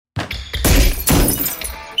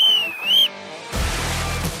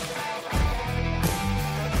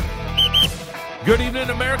Good evening,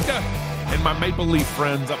 America, and my Maple Leaf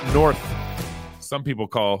friends up north. Some people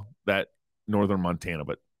call that northern Montana,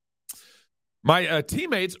 but my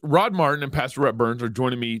teammates, Rod Martin and Pastor Rhett Burns, are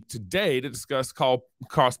joining me today to discuss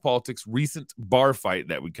Cross Politics' recent bar fight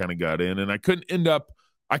that we kind of got in. And I could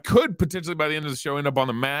potentially by the end of the show end up on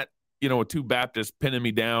the mat, with two Baptists pinning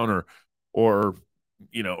me down or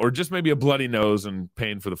just maybe a bloody nose and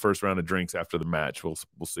paying for the first round of drinks after the match. We'll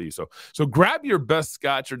see. So grab your best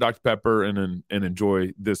scotch or Dr. Pepper and enjoy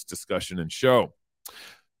this discussion and show.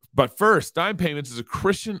 But first, Dime Payments is a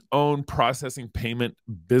Christian-owned processing payment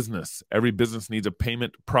business. Every business needs a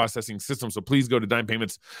payment processing system. So please go to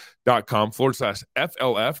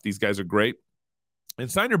dimepaymentss.com/FLF. These guys are great. And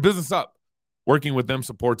sign your business up. Working with them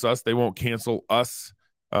supports us. They won't cancel us,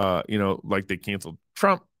 like they canceled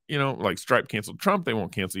Trump. Like Stripe canceled Trump. They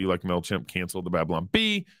won't cancel you like MailChimp canceled the Babylon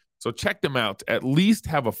Bee. So check them out. At least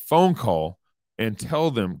have a phone call and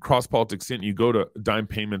tell them Cross Politics sent you. Go to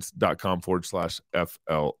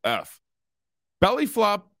dimepayments.com/FLF. Belly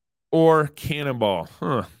flop or cannonball?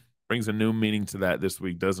 Brings a new meaning to that this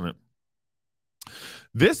week, doesn't it?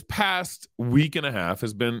 This past week and a half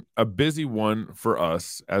has been a busy one for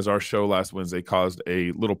us as our show last Wednesday caused a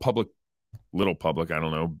a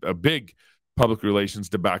big public relations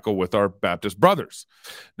debacle with our Baptist brothers.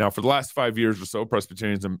 Now, for the last 5 years or so,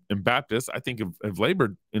 Presbyterians and Baptists, I think, have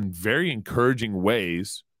labored in very encouraging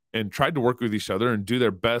ways and tried to work with each other and do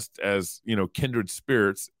their best as, kindred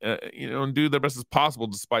spirits, and do their best as possible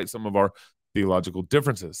despite some of our theological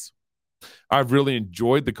differences. I've really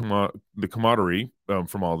enjoyed the camaraderie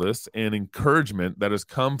from all this and encouragement that has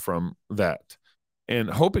come from that, and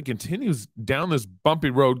hope it continues down this bumpy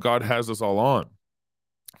road God has us all on.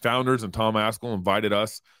 Founders and Tom Askell invited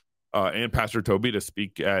us and Pastor Toby to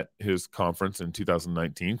speak at his conference in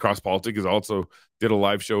 2019. Cross Politics also did a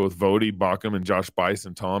live show with Vody, Bacham, and Josh Bice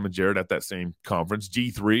and Tom and Jared at that same conference.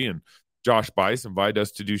 G3 and Josh Bice invited us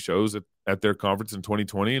to do shows at their conference in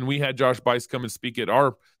 2020, and we had Josh Bice come and speak at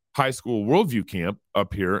our high school worldview camp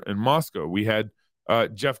up here in Moscow. We had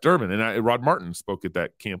Jeff Durbin and Rod Martin spoke at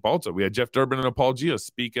that camp also. We had Jeff Durbin and Apologia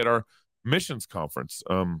speak at our missions conference.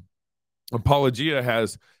 Apologia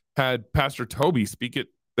has had Pastor Toby speak at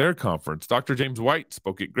their conference. Dr. James White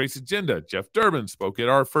spoke at Grace Agenda. Jeff Durbin spoke at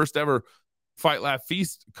our first ever Fight, Laugh,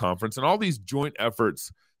 Feast conference. And all these joint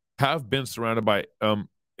efforts have been surrounded by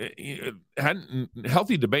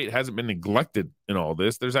healthy debate hasn't been neglected in all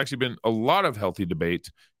this. There's actually been a lot of healthy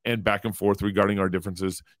debate and back and forth regarding our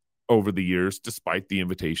differences over the years, despite the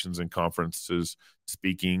invitations and conferences,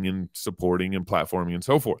 speaking and supporting and platforming and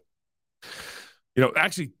so forth.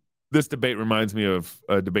 Actually, this debate reminds me of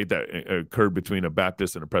a debate that occurred between a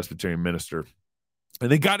Baptist and a Presbyterian minister. And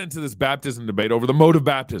they got into this baptism debate over the mode of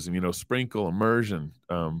baptism, sprinkle, immersion,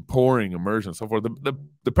 pouring, immersion, so forth.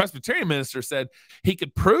 The Presbyterian minister said he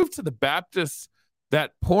could prove to the Baptists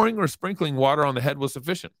that pouring or sprinkling water on the head was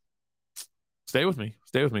sufficient. Stay with me.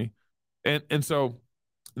 And so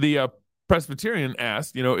the Presbyterian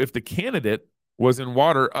asked, if the candidate was in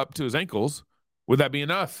water up to his ankles, would that be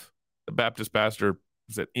enough? The Baptist pastor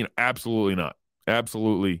said, absolutely not.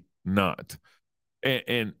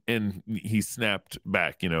 And he snapped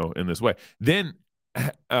back, in this way. Then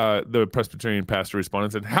the Presbyterian pastor responded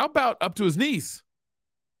and said, how about up to his knees?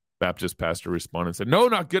 Baptist pastor responded and said, no,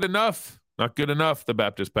 not good enough. Not good enough, the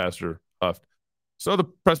Baptist pastor huffed. So the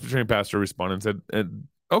Presbyterian pastor responded and said,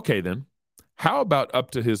 okay, then, how about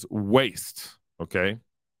up to his waist? Okay.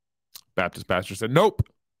 Baptist pastor said, nope.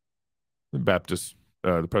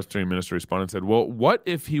 The Presbyterian minister responded and said, well, what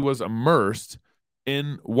if he was immersed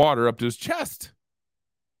in water up to his chest?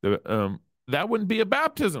 That wouldn't be a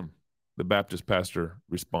baptism. The Baptist pastor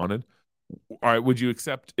responded, all right, would you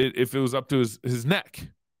accept it if it was up to his neck?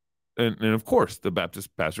 And of course, the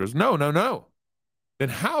Baptist pastor is, no. Then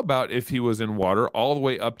how about if he was in water all the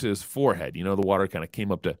way up to his forehead? The water kind of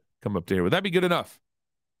come up to here. Would that be good enough?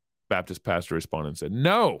 Baptist pastor responded and said,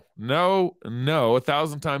 no,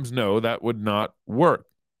 1,000 times no, that would not work.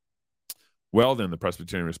 Well, then the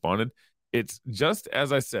Presbyterian responded, it's just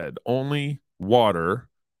as I said, only water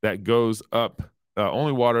that goes up,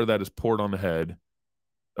 only water that is poured on the head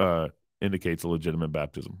indicates a legitimate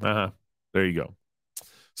baptism. There you go.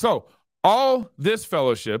 So all this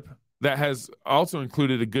fellowship that has also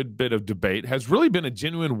included a good bit of debate has really been a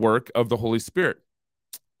genuine work of the Holy Spirit.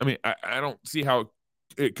 I mean, I don't see how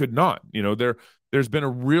it could not. There's been a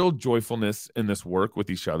real joyfulness in this work with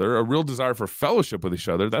each other, a real desire for fellowship with each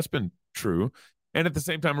other. That's been true. And at the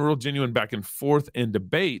same time, a real genuine back and forth in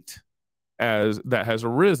debate that has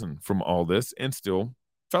arisen from all this, and still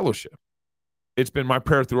fellowship. It's been my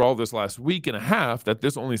prayer through all this last week and a half that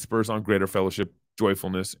this only spurs on greater fellowship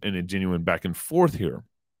joyfulness and a genuine back and forth here.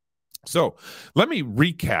 So let me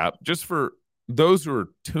recap just for those who are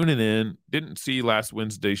tuning in, didn't see last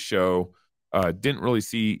Wednesday's show, didn't really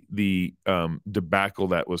see the debacle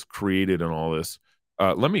that was created and all this.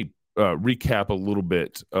 Let me recap a little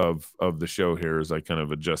bit of the show here as I kind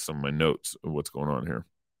of adjust some of my notes of what's going on here.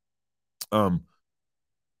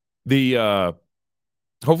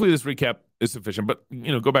 Hopefully this recap is sufficient, but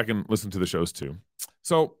go back and listen to the shows too.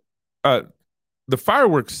 So the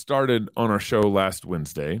fireworks started on our show last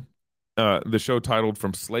Wednesday. The show titled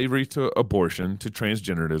From Slavery to Abortion to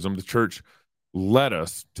Transgenderism, the church led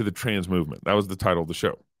us to the trans movement. That was the title of the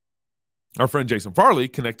show. Our friend Jason Farley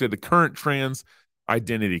connected the current trans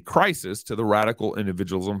identity crisis to the radical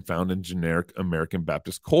individualism found in generic American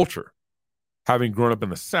Baptist culture. Having grown up in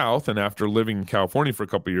the South and after living in California for a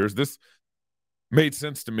couple of years, this made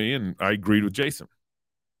sense to me, and I agreed with Jason.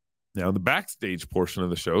 Now, the backstage portion of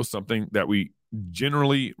the show, something that we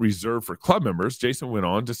generally reserve for club members, Jason went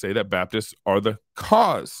on to say that Baptists are the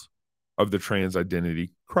cause of the trans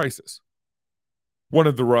identity crisis. One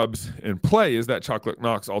of the rubs in play is that Chocolate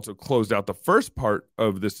Knox also closed out the first part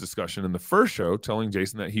of this discussion in the first show, telling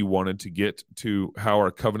Jason that he wanted to get to how our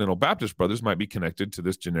covenantal Baptist brothers might be connected to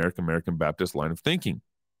this generic American Baptist line of thinking.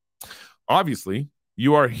 Obviously,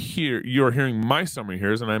 you are hearing my summary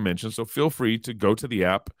here, as I mentioned, so feel free to go to the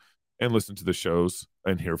app and listen to the shows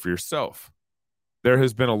and hear for yourself. There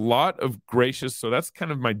has been a lot of gracious, so that's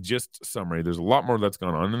kind of my gist summary. There's a lot more that's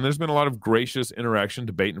gone on, and there's been a lot of gracious interaction,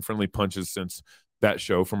 debate, and friendly punches since that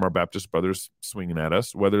show from our Baptist brothers swinging at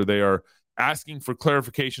us, whether they are asking for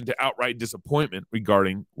clarification to outright disappointment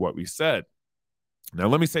regarding what we said. Now,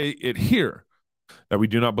 let me say it here, that we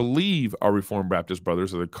do not believe our Reformed Baptist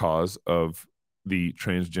brothers are the cause of the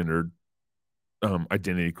transgendered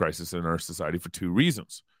identity crisis in our society for two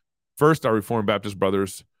reasons. First, our Reformed Baptist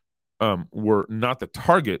brothers were not the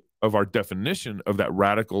target of our definition of that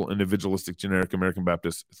radical individualistic generic American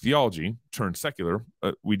Baptist theology turned secular.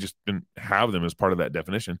 We just didn't have them as part of that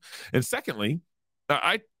definition. And secondly,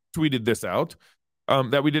 I tweeted this out,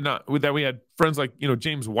 that we had friends like,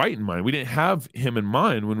 James White in mind. We didn't have him in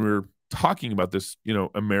mind when we were talking about this,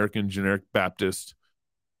 American generic Baptist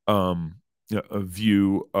a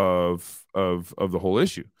view of the whole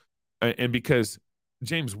issue. And because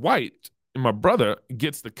James White, my brother,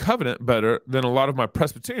 gets the covenant better than a lot of my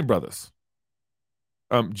Presbyterian brothers.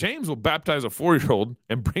 James will baptize a 4-year-old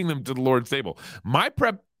and bring them to the Lord's table. My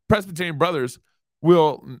Presbyterian brothers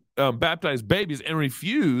will baptize babies and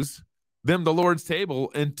refuse them the Lord's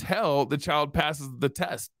table until the child passes the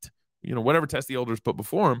test, whatever test the elders put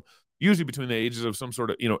before him, usually between the ages of some sort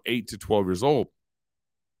of, 8 to 12 years old.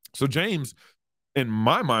 So James, in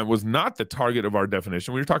my mind, was not the target of our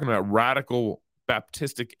definition. We were talking about radical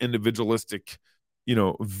Baptistic, individualistic,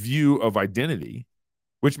 view of identity,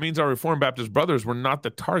 which means our Reformed Baptist brothers were not the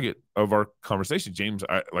target of our conversation. James,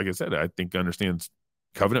 like I said, I think understands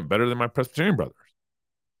covenant better than my Presbyterian brothers.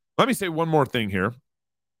 Let me say one more thing here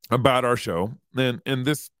about our show, and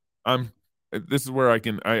this is where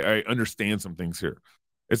I understand some things here.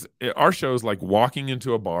 Our show is like walking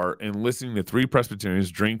into a bar and listening to 3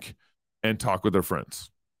 Presbyterians drink and talk with their friends.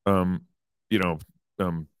 The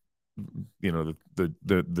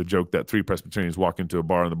joke that 3 Presbyterians walk into a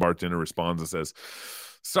bar and the bartender responds and says,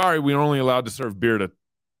 "Sorry, we're only allowed to serve beer to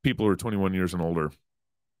people who are 21 years and older."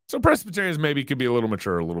 So Presbyterians maybe could be a little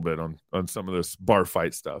mature a little bit on some of this bar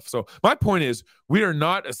fight stuff. So my point is, we are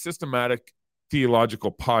not a systematic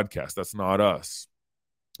theological podcast. That's not us.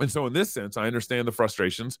 And so in this sense, I understand the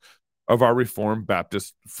frustrations of our Reformed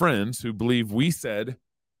Baptist friends who believe we said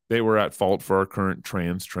they were at fault for our current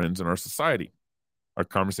trans trends in our society. Our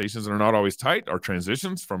conversations are not always tight. Our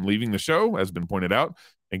transitions from leaving the show, as been pointed out,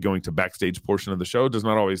 and going to backstage portion of the show does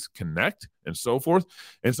not always connect, and so forth.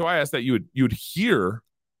 And so I ask that you would hear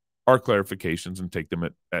our clarifications and take them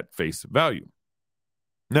at face value.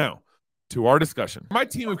 Now, to our discussion. My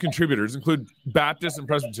team of contributors include Baptist and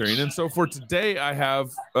Presbyterian. And so for today, I have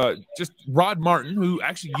just Rod Martin, who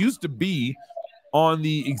actually used to be on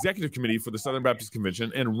the executive committee for the Southern Baptist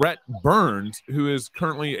Convention, and Rhett Burns, who is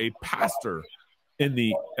currently a pastor in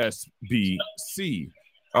the SBC,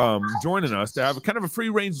 joining us to have a kind of a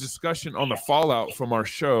free-range discussion on the fallout from our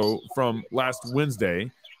show from last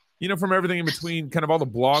Wednesday. From everything in between, kind of all the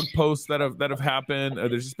blog posts that have happened.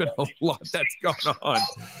 There's just been a lot that's gone on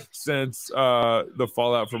since the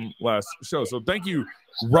fallout from last show. So thank you,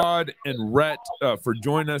 Rod and Rhett, for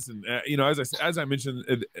joining us. And as I mentioned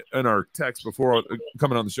in our text before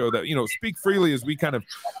coming on the show, that speak freely as we kind of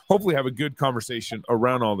hopefully have a good conversation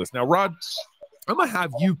around all this. Now, Rod, I'm gonna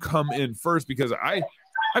have you come in first because I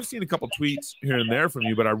I've seen a couple tweets here and there from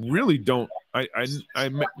you, but I really don't. I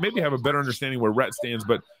maybe have a better understanding where Rhett stands,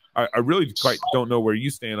 but I really quite don't know where you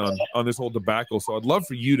stand on this whole debacle. So I'd love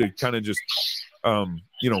for you to kind of just,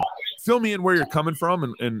 fill me in where you're coming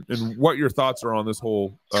from and what your thoughts are on this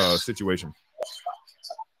whole situation.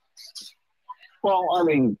 Well, I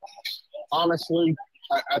mean, honestly,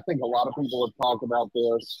 I think a lot of people have talked about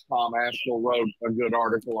this. Tom Asheville wrote a good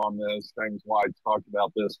article on this. James White talked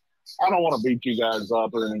about this. I don't want to beat you guys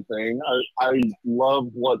up or anything. I love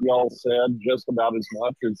what y'all said just about as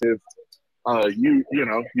much as if you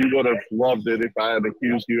would have loved it if I had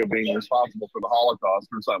accused you of being responsible for the Holocaust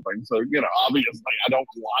or something. So, obviously I don't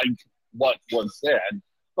like what was said,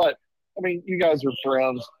 but I mean, you guys are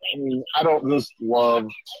friends. I mean, I don't just love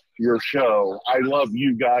your show. I love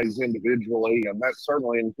you guys individually, and that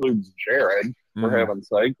certainly includes Jared, for heaven's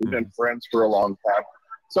sake. We've been friends for a long time.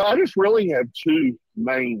 So I just really have two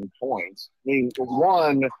main points. I mean,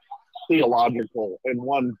 one theological and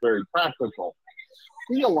one very practical.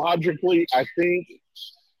 Theologically, I think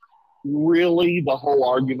really the whole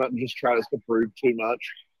argument just tries to prove too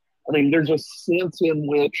much. I mean, there's a sense in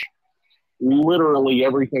which literally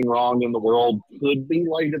everything wrong in the world could be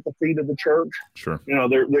laid at the feet of the church. Sure.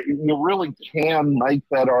 You really can make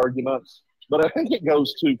that argument, but I think it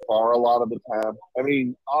goes too far a lot of the time. I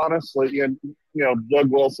mean, honestly, and Doug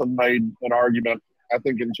Wilson made an argument, I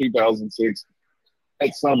think in 2006,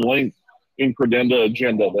 at some length in Credenda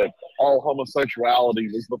Agenda, that all homosexuality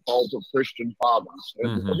was the fault of Christian fathers.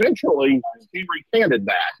 And eventually he recanted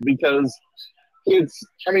that because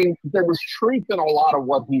there was truth in a lot of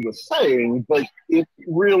what he was saying, but it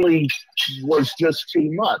really was just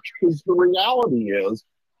too much. Because the reality is,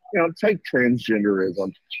 take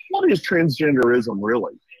transgenderism. What is transgenderism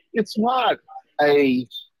really? It's not the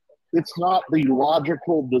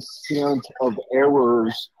logical descent of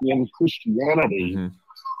errors in Christianity.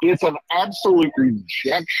 It's an absolute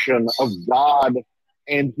rejection of God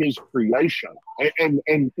and his creation, and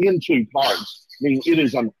in two parts. I mean, it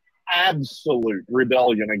is an absolute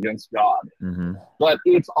rebellion against God, but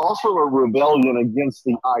it's also a rebellion against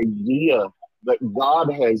the idea that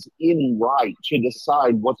God has any right to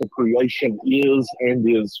decide what the creation is and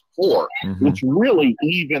is for. It's really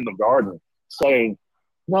Eve in the garden saying,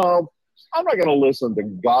 no, I'm not going to listen to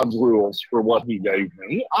God's rules for what he gave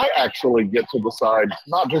me. I actually get to decide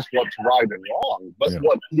not just what's right and wrong, but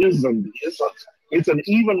what is and isn't. It's an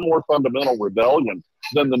even more fundamental rebellion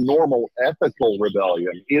than the normal ethical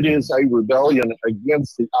rebellion. It is a rebellion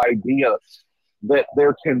against the idea that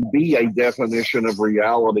there can be a definition of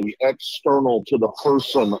reality external to the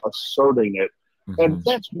person asserting it. And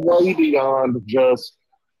that's way beyond just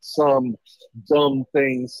some dumb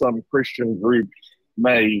thing some Christian group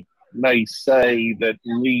may say that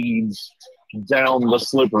leads down the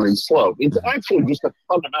slippery slope. It's actually just a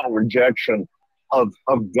fundamental rejection of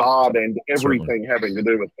God and everything having to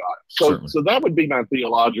do with God. So that would be my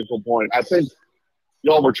theological point. I think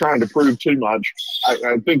y'all were trying to prove too much.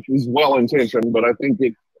 I think it's well-intentioned, but I think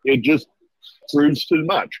it just proves too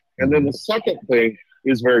much. And then the second thing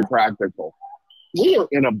is very practical. We are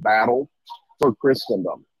in a battle for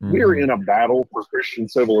Christendom. We are in a battle for Christian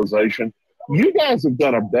civilization. You guys have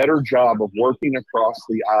done a better job of working across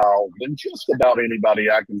the aisle than just about anybody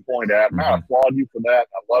I can point at. And I applaud you for that.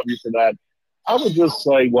 I love you for that. I would just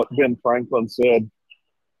say what Ben Franklin said: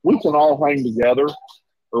 we can all hang together,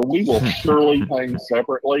 or we will surely hang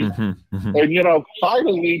separately. And,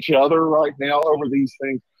 fighting each other right now over these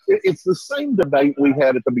things, it's the same debate we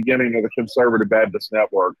had at the beginning of the Conservative Baptist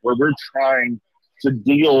Network, where we're trying to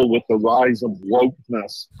deal with the rise of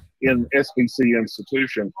wokeness in SBC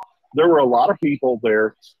institutions. There were a lot of people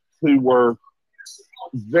there who were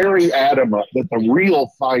very adamant that the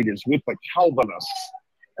real fight is with the Calvinists.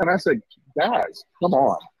 And I said, guys, come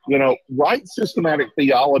on, write systematic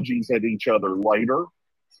theologies at each other later.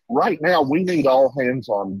 Right now, we need all hands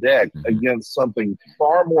on deck against something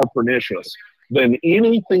far more pernicious than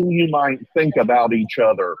anything you might think about each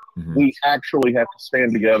other. We actually have to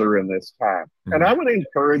stand together in this time. And I would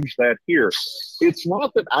encourage that here. It's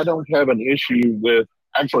not that I don't have an issue with,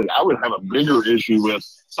 actually, I would have a bigger issue with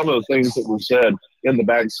some of the things that were said in the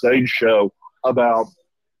backstage show about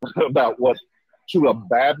what to a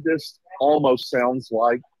Baptist almost sounds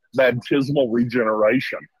like baptismal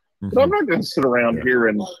regeneration. But I'm not going to sit around here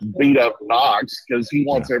and beat up Knox because he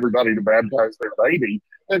wants everybody to baptize their baby.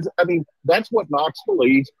 I mean, that's what Knox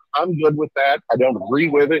believes. I'm good with that. I don't agree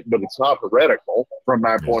with it, but it's not heretical from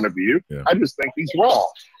my point of view. I just think he's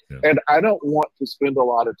wrong. And I don't want to spend a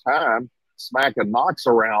lot of time smacking Knox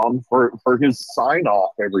around for his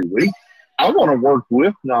sign-off every week. I want to work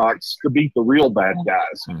with Knox to beat the real bad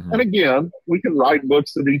guys. Mm-hmm. And again, we can write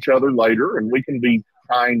books at each other later, and we can be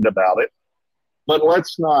kind about it. But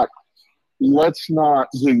let's not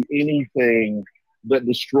do anything that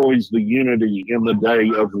destroys the unity in the day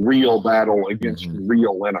of real battle against mm-hmm.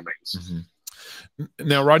 real enemies. Mm-hmm.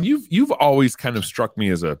 Now, Rod, you've always kind of struck me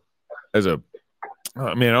as a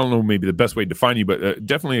I mean, I don't know maybe the best way to define you, but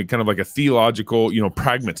definitely kind of like a theological,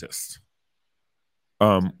 pragmatist,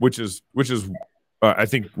 which is I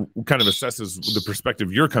think kind of assesses the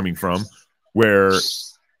perspective you're coming from, where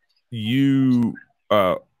you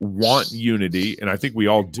want unity, and I think we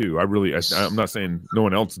all do. I'm not saying no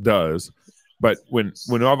one else does, but when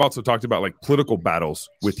I've also talked about like political battles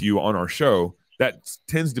with you on our show, that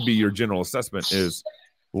tends to be your general assessment is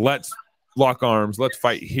let's lock arms, let's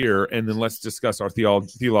fight here, and then let's discuss our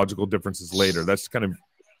theological differences later. That's kind of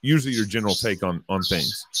usually your general take on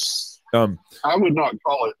things. I would not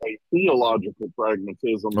call it a theological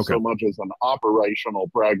pragmatism so much as an operational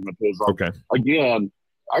pragmatism. Okay. Again,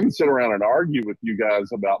 I can sit around and argue with you guys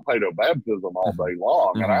about paedobaptism all day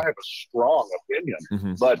long, mm-hmm. and I have a strong opinion.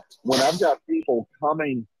 Mm-hmm. But when I've got people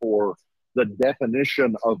coming for the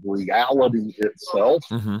definition of reality itself,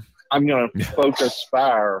 mm-hmm. I'm going to focus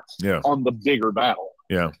fire on the bigger battle.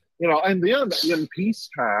 Yeah. And then in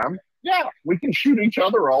peacetime, we can shoot each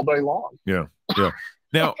other all day long. Yeah. Yeah.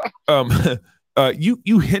 Now,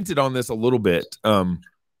 you hinted on this a little bit,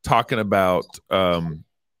 talking about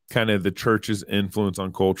kind of the church's influence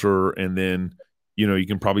on culture, and then you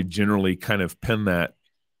can probably generally kind of pin that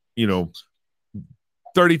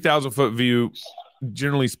 30,000 foot view,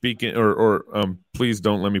 generally speaking, or please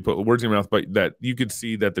don't let me put words in your mouth, but that you could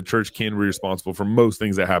see that the church can be responsible for most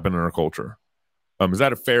things that happen in our culture. Is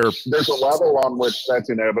that a fair? There's a level on which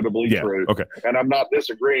that's inevitably true. Okay. And I'm not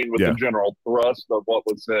disagreeing with the general thrust of what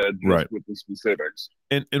was said, just with the specifics.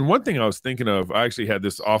 And one thing I was thinking of, I actually had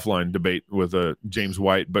this offline debate with James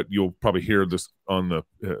White, but you'll probably hear this on the.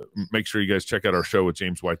 Make sure you guys check out our show with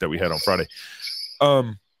James White that we had on Friday.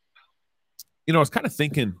 I was kind of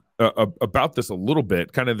thinking about this a little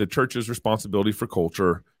bit, kind of the church's responsibility for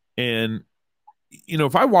culture, and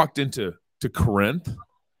if I walked into Corinth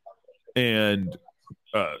and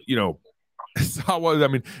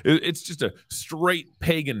it's just a straight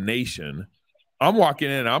pagan nation. I'm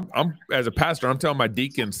walking in, I'm as a pastor, I'm telling my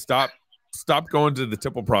deacons, stop going to the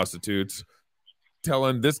temple prostitutes,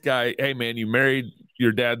 telling this guy, hey man, you married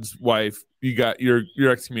your dad's wife, you're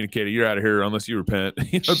excommunicated, you're out of here unless you repent.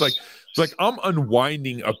 It's like I'm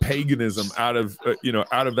unwinding a paganism out of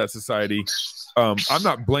that society. I'm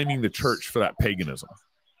not blaming the church for that paganism.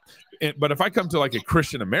 But if I come to like a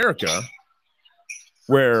Christian America,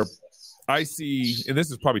 where I see, and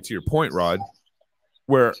this is probably to your point, Rod,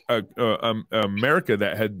 where America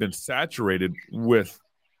that had been saturated with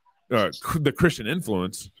the Christian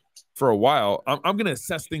influence for a while, I'm going to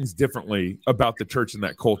assess things differently about the church and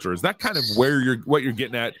that culture. Is that kind of what you're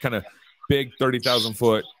getting at? Kind of big 30,000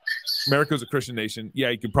 foot. America's a Christian nation. Yeah,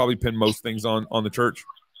 you could probably pin most things on the church.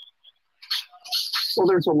 Well,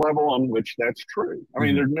 there's a level on which that's true. I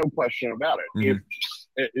mean, there's no question about it. Mm-hmm.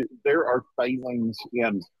 If there are failings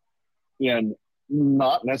in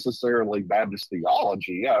not necessarily Baptist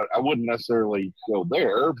theology, I wouldn't necessarily go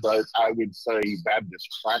there, but I would say Baptist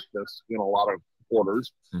practice in a lot of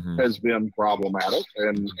quarters has been problematic,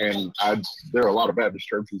 and there are a lot of Baptist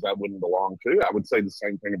churches I wouldn't belong to. I would say the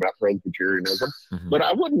same thing about Presbyterianism, but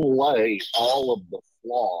I wouldn't lay all of the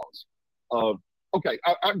flaws of. Okay,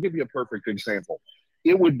 I'll give you a perfect example.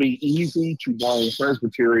 It would be easy to blame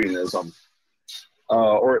Presbyterianism,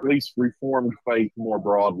 or at least Reformed faith more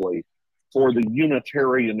broadly, for the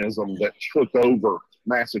Unitarianism that took over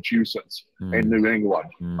Massachusetts and New England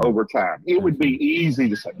over time. It would be easy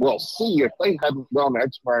to say, well, see, if they hadn't done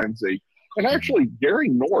X, Y, and Z. And actually, Gary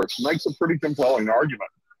North makes a pretty compelling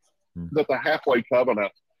argument that the Halfway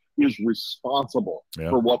Covenant is responsible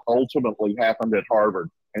for what ultimately happened at Harvard.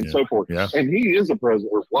 And so forth. Yeah. And he is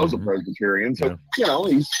was a Presbyterian. So,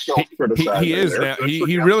 he's self-criticizing. He is now.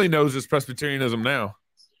 He really knows his Presbyterianism now.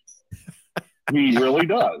 He really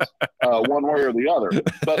does, one way or the other.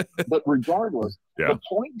 But regardless, the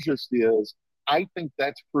point just is, I think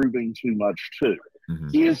that's proving too much too.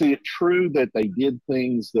 Is it true that they did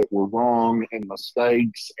things that were wrong and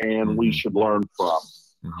mistakes and we should learn from?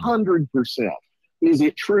 100%. Is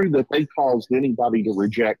it true that they caused anybody to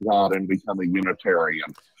reject God and become a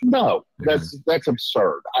Unitarian? No, that's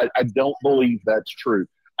absurd. I don't believe that's true.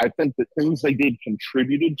 I think that things they did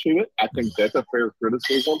contributed to it. I think that's a fair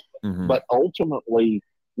criticism. But ultimately,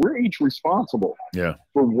 we're each responsible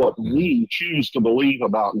for what we choose to believe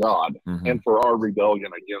about God and for our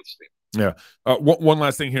rebellion against Him. Yeah. One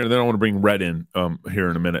last thing here, and then I want to bring Rhett in here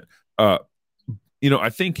in a minute. I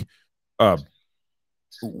think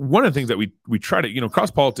one of the things that we try to,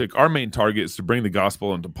 cross politic, our main target is to bring the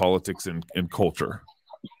gospel into politics and culture.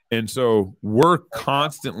 And so we're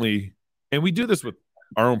constantly, and we do this with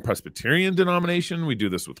our own Presbyterian denomination. We do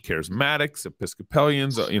this with Charismatics,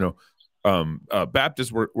 Episcopalians,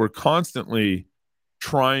 Baptists. We're constantly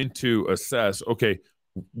trying to assess, okay,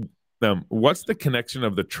 what's the connection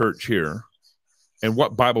of the church here, and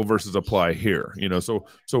what Bible verses apply here? So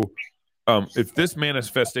if this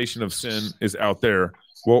manifestation of sin is out there,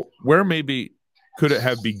 well, where maybe could it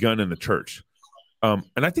have begun in the church? And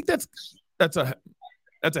I think that's a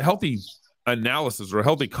healthy analysis or a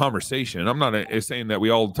healthy conversation. I'm not saying that we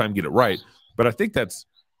all the time get it right, but I think that's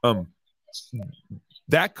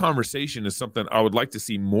that conversation is something I would like to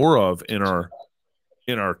see more of in our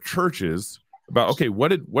churches, about, okay, what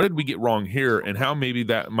did we get wrong here, and how maybe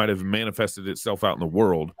that might have manifested itself out in the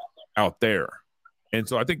world out there. And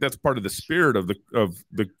so I think that's part of the spirit of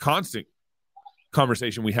the constant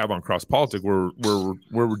conversation we have on Cross Politic, where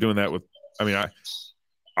we're doing that with. I mean,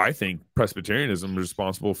 I think Presbyterianism is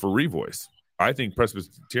responsible for Revoice. I think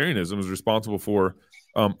Presbyterianism is responsible for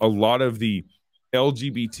a lot of the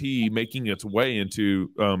LGBT making its way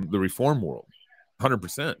into the reform world,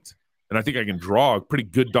 100%. And I think I can draw a pretty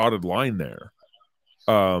good dotted line there.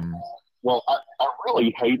 Well, I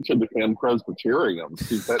really hate to defend Presbyterians,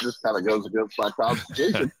 because that just kind of goes against my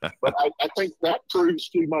constitution. But I think that proves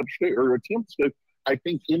too much, or attempts to. I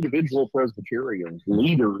think individual Presbyterian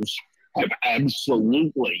leaders have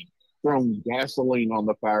absolutely thrown gasoline on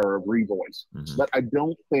the fire of Revoice. Mm-hmm. But I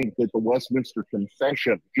don't think that the Westminster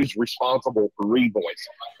Confession is responsible for Revoice.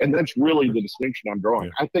 And that's really the distinction I'm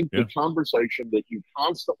drawing. Yeah. I think the conversation that you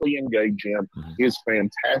constantly engage in is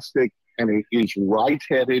fantastic, and it is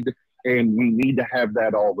right-headed, and we need to have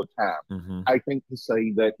that all the time. I think to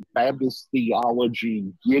say that Baptist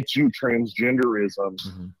theology gets you transgenderism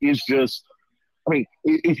is just, I mean,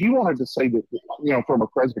 if you wanted to say that, from a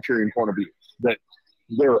Presbyterian point of view, that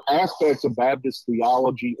there are aspects of Baptist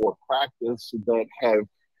theology or practice that have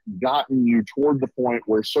gotten you toward the point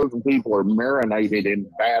where certain people are marinated in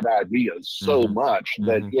bad ideas so much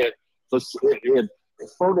that it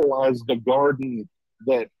fertilized the garden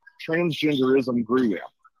that transgenderism grew in.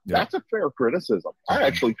 Yeah. That's a fair criticism. I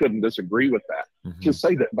actually couldn't disagree with that. To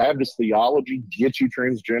say that Baptist theology gets you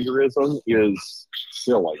transgenderism is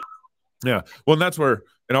silly. Yeah. Well, and that's where,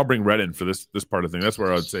 and I'll bring Rhett in for this part of the thing. That's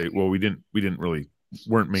where I would say, well, we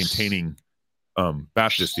weren't maintaining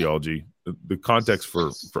Baptist theology. The context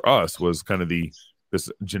for us was kind of this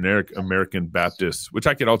generic American Baptist, which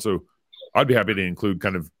I'd be happy to include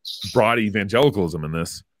kind of broad evangelicalism in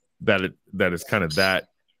this, that is kind of that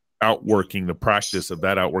outworking, the practice of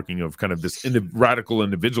that outworking of kind of this radical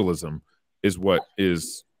individualism is what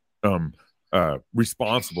is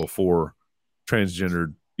responsible for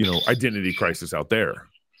transgendered, identity crisis out there.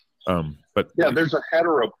 But there's a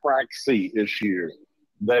heteropraxy issue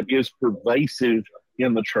that is pervasive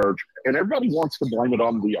in the church, and everybody wants to blame it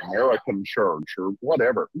on the American church or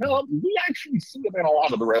whatever. No, we actually see it in a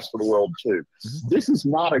lot of the rest of the world too. This is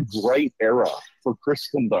not a great era for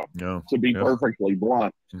Christendom, to be perfectly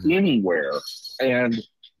blunt, anywhere. And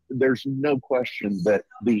there's no question that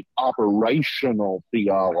the operational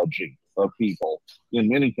theology of people, in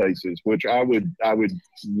many cases, which I would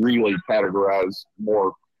really categorize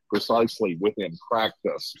more precisely within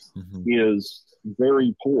practice, is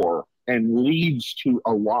very poor and leads to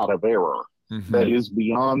a lot of error that is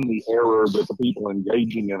beyond the error that the people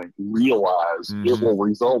engaging in it realize it will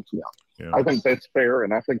result in. Yeah. I think that's fair,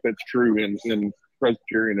 and I think that's true in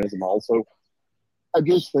Presbyterianism also. I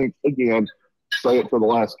just think, again, say it for the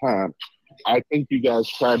last time, I think you guys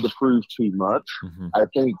tried to prove too much. I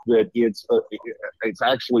think that it's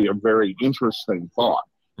actually a very interesting thought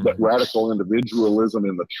that radical individualism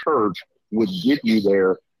in the church would get you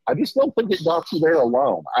there. I just don't think it got you there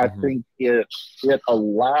alone. I think it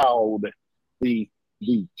allowed the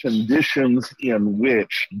conditions in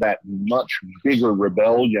which that much bigger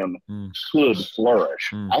rebellion could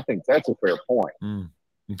flourish. I think that's a fair point.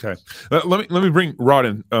 Okay. Let me bring Rod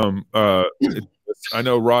in. I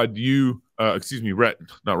know Rod, Rhett,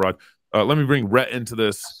 not Rod. Let me bring Rhett into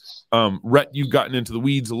this. Rhett, you've gotten into the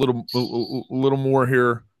weeds a little more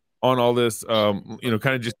here on all this. Kind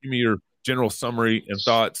of just give me your general summary and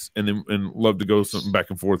thoughts, and love to go something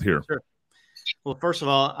back and forth here. Sure. Well, first of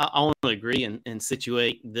all, I want to agree and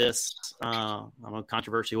situate this, I don't know,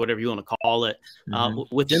 controversy, whatever you want to call it,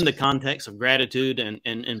 within the context of gratitude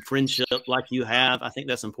and friendship like you have. I think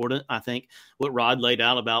that's important. I think what Rod laid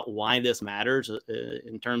out about why this matters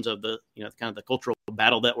in terms of the, kind of the cultural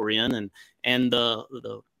battle that we're in and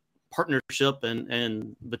the partnership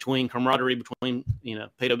and between camaraderie between,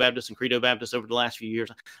 Paedo Baptist and Credo Baptist over the last few years.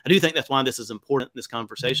 I do think that's why this is important, this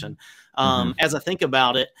conversation. As I think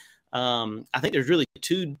about it, I think there's really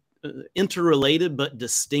two interrelated but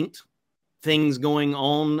distinct things going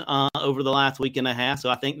on over the last week and a half. So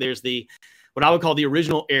I think there's what I would call the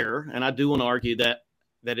original error, and I do want to argue that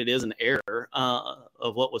it is an error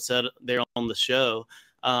of what was said there on the show.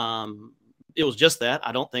 It was just that.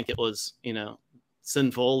 I don't think it was,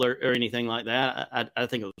 sinful or anything like that. I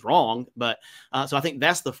think it was wrong. But so I think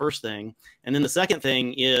that's the first thing. And then the second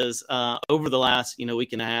thing is over the last,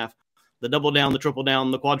 week and a half, the double down, the triple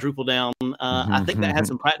down, the quadruple down. I think that had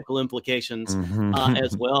some practical implications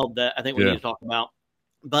as well that I think we need to talk about.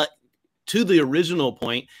 But to the original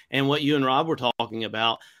point and what you and Rob were talking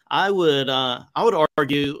about, I would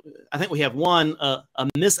argue, I think we have a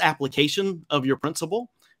misapplication of your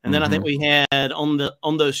principle. And then I think we had on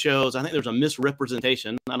those shows, I think there was a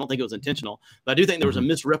misrepresentation. I don't think it was intentional, but I do think there was a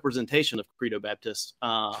misrepresentation of Credo Baptist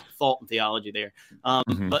thought and theology there.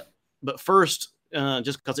 But first,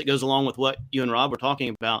 just because it goes along with what you and Rob were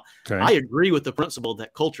talking about, I agree with the principle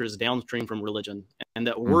that culture is downstream from religion and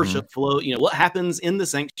that worship flow, what happens in the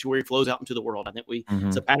sanctuary flows out into the world. I think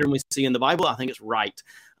it's a pattern we see in the Bible. I think it's right.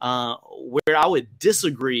 Where I would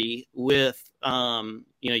disagree with,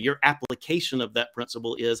 your application of that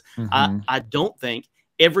principle is I don't think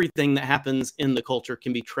everything that happens in the culture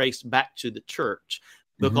can be traced back to the church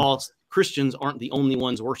because Christians aren't the only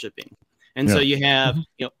ones worshiping. And so you have,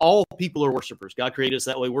 all people are worshipers. God created us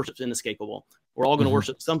that way. Worship's inescapable. We're all going to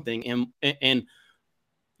worship something. And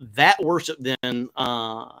that worship then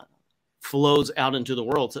flows out into the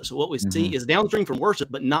world. So what we see is downstream from worship,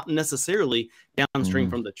 but not necessarily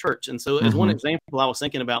downstream from the church. And so as one example, I was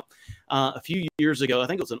thinking about a few years ago, I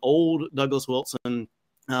think it was an old Douglas Wilson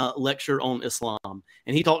lecture on Islam.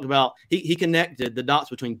 And he talked about, he connected the dots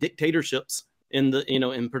between dictatorships in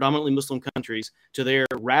predominantly Muslim countries to their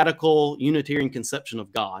radical Unitarian conception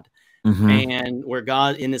of God, and where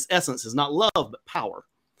God in his essence is not love, but power.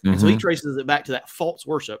 And so he traces it back to that false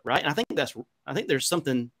worship. Right. And I think there's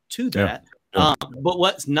something to that. But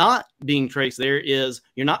what's not being traced there is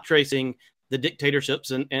you're not tracing the dictatorships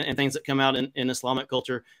and things that come out in Islamic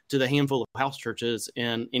culture to the handful of house churches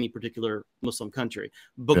in any particular Muslim country,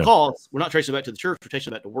 because we're not tracing it back to the church, we're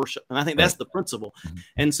tracing it back to worship. And I think that's the principle.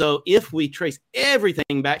 And so if we trace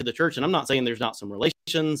everything back to the church, and I'm not saying there's not some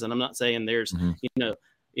relations, and I'm not saying there's,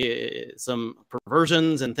 some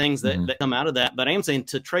perversions and things that come out of that, but I am saying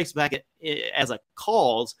to trace back it as a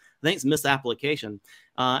cause, I think it's misapplication.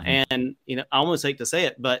 And, I almost hate to say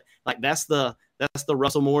it, but like that's the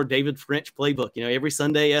Russell Moore, David French playbook. Every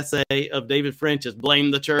Sunday essay of David French is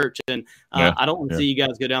blame the church. And I don't want to see you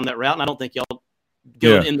guys go down that route. And I don't think y'all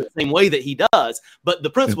go in the same way that he does. But the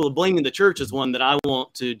principle of blaming the church is one that I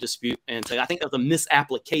want to dispute and say, I think that's a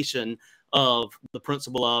misapplication of the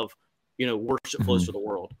principle of, worship flows to the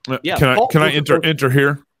world. Can I enter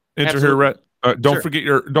here? Enter here, Rhett? Don't forget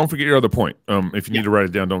your other point. If you need to write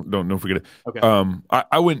it down, don't forget it. Okay.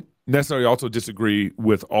 I wouldn't necessarily also disagree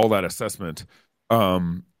with all that assessment.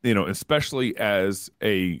 Especially as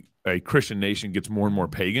a Christian nation gets more and more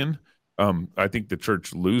pagan, I think the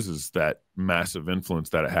church loses that massive influence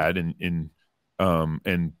that it had and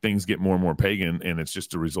things get more and more pagan, and it's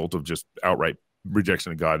just a result of just outright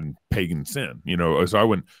rejection of God and pagan sin. So I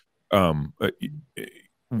wouldn't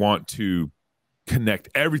want to connect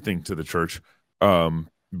everything to the church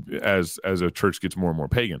as a church gets more and more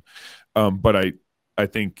pagan. But I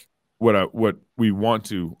think what we want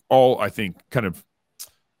to all, I think, kind of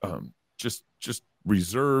just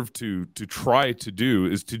reserve to try to do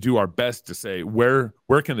is to do our best to say where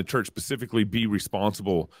can the church specifically be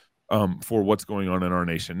responsible for what's going on in our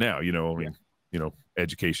nation now.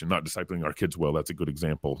 Education, not discipling our kids well, that's a good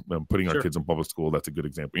example. Putting our kids in public school, that's a good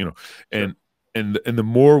example. And the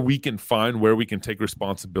more we can find where we can take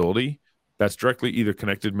responsibility, that's directly either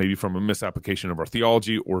connected maybe from a misapplication of our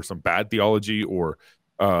theology or some bad theology or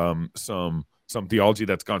some theology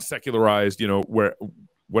that's gone secularized, where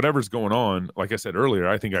whatever's going on. Like I said earlier,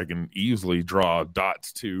 I think I can easily draw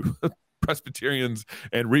dots to Presbyterians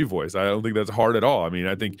and Revoice. I don't think that's hard at all. I mean,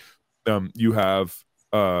 I think you have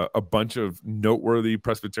a bunch of noteworthy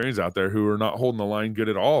Presbyterians out there who are not holding the line good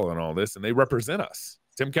at all in all this, and they represent us.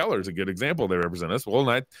 Tim Keller is a good example. They represent us well,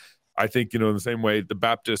 and I think in the same way the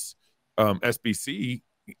Baptist SBC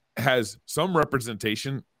has some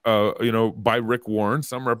representation, by Rick Warren,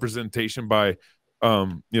 some representation by,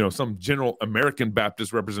 some general American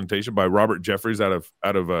Baptist representation by Robert Jeffries out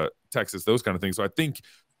of Texas, those kind of things. So I think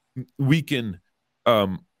we can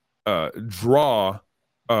draw,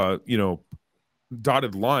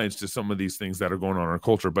 dotted lines to some of these things that are going on in our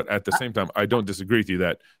culture. But at the same time, I don't disagree with you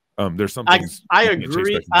that there's some things. I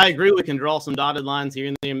agree. We can draw some dotted lines here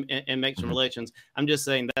and there and make some relations. I'm just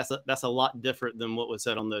saying that's a lot different than what was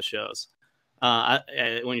said on those shows.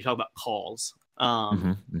 When you talk about calls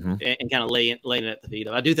and kind of laying it at the feet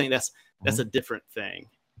of, I do think that's a different thing.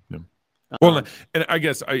 Yeah. Well, and I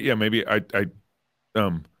guess maybe I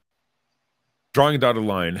drawing a dotted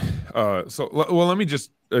line. Let me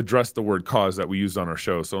just address the word cause that we used on our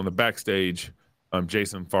show. So in the backstage,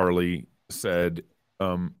 Jason Farley said,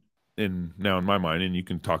 in my mind, and you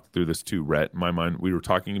can talk through this too, Rhett, in my mind, we were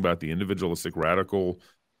talking about the individualistic radical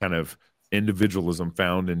kind of individualism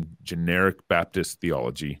found in generic Baptist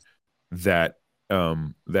theology that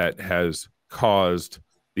has caused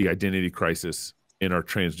the identity crisis in our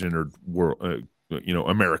transgendered world,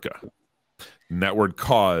 America. And that word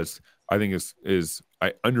cause, I think is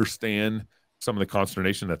I understand some of the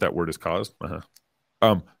consternation that word has caused.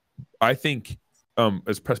 I think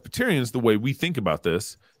as Presbyterians, the way we think about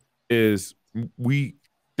this is we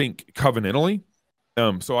think covenantally.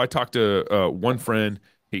 So I talked to one friend.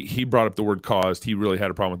 He brought up the word caused. He really had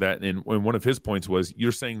a problem with that. And one of his points was,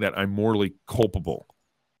 you're saying that I'm morally culpable.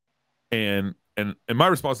 And my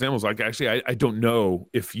response to him was like, actually, I don't know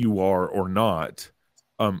if you are or not.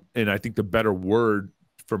 And I think the better word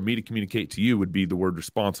for me to communicate to you would be the word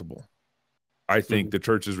responsible. I think the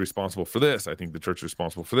church is responsible for this. I think the church is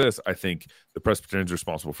responsible for this. I think the Presbyterians are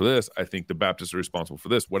responsible for this. I think the Baptists are responsible for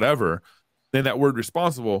this, whatever. Then that word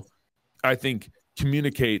responsible, I think,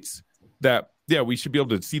 communicates that, we should be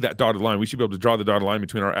able to see that dotted line. We should be able to draw the dotted line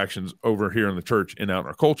between our actions over here in the church and out in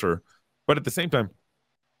our culture. But at the same time,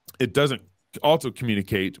 it doesn't also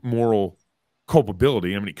communicate moral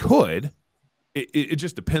culpability. I mean, it could. It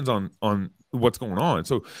just depends on what's going on.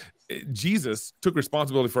 So Jesus took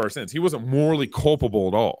responsibility for our sins. He wasn't morally culpable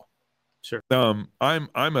at all. Sure. I'm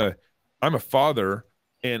a father,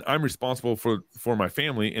 and I'm responsible for my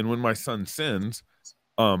family. And when my son sins,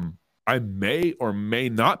 I may or may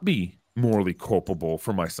not be morally culpable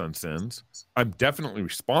for my son's sins. I'm definitely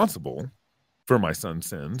responsible for my son's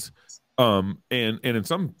sins. And in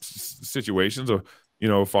some situations,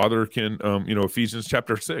 a father can, Ephesians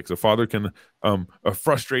chapter 6, a father can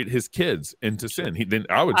frustrate his kids into sin.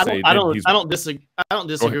 I don't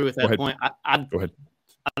disagree with that point. Go ahead.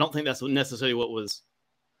 I don't think that's necessarily what was.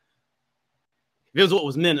 If it was what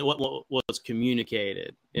was meant, what was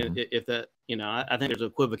communicated. If that, I think there's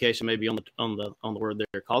equivocation maybe on the word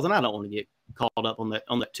there, cause, and I don't want to get caught up on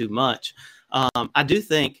that too much. I do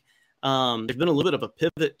think there's been a little bit of a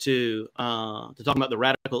pivot to talking about the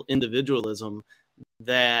radical individualism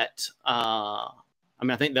that I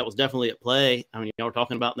think that was definitely at play. I mean, y'all were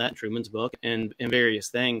talking about that in Truman's book and various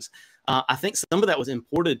things. I think some of that was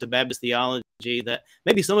imported to Baptist theology that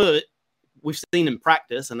maybe some of it we've seen in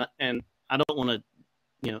practice, and I don't want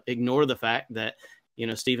to, ignore the fact that,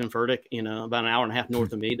 Stephen Furtick, about an hour and a half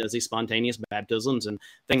north of me, does these spontaneous baptisms and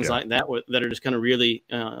things like that that are just kind of really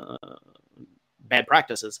bad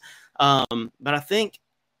practices. But I think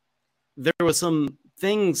there was some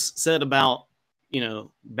things said about,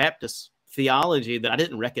 Baptist theology that I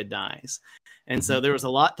didn't recognize. And so there was a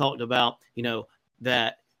lot talked about,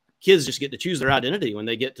 that kids just get to choose their identity when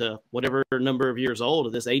they get to whatever number of years old,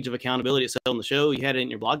 at this age of accountability. It's on the show. You had it in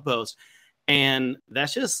your blog post. And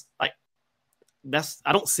that's just like,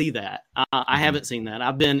 I don't see that. I haven't seen that.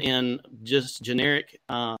 I've been in just generic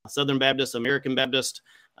Southern Baptist, American Baptist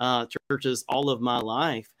churches all of my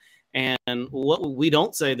life. And what we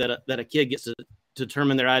don't say that a kid gets to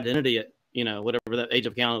determine their identity at, whatever that age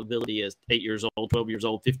of accountability is, 8 years old, 12 years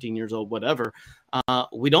old, 15 years old, whatever.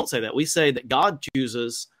 We don't say that. We say that God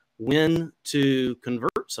chooses when to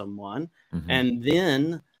convert someone. And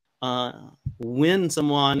then when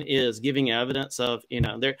someone is giving evidence of,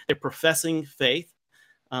 they're professing faith,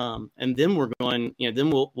 and then we're going, then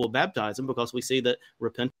we'll baptize them, because we see that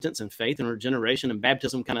repentance and faith and regeneration and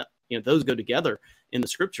baptism kind of, those go together in the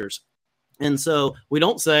scriptures. And so we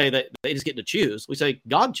don't say that they just get to choose. We say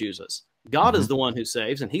God chooses. God is the one who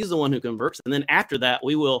saves, and he's the one who converts. And then after that,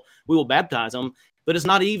 we will baptize them. But it's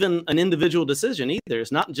not even an individual decision either.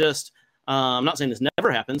 It's not just, I'm not saying this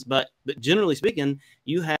never happens, but generally speaking,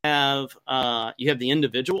 you have the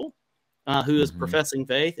individual, who is professing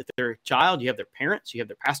faith. If they're a child, you have their parents, you have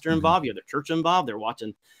their pastor involved, you have their church involved. They're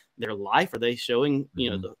watching their life. Are they showing,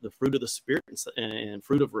 the fruit of the Spirit and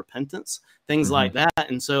fruit of repentance, things like that?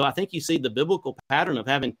 And so I think you see the biblical pattern of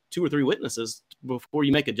having 2 or 3 witnesses before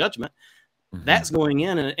you make a judgment. That's going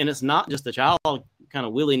in, and it's not just the child kind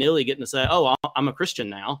of willy-nilly getting to say, oh, I'm a Christian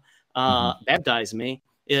now, baptize me.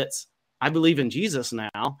 It's, I believe in Jesus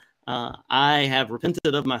now. I have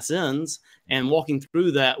repented of my sins, and walking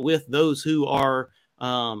through that with those who are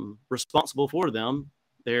responsible for them,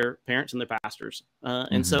 their parents and their pastors.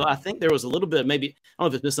 And so I think there was a little bit, maybe, I don't know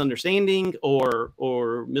if it's misunderstanding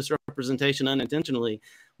or misrepresentation unintentionally,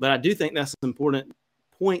 but I do think that's an important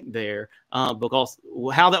point there, because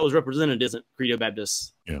how that was represented isn't Credo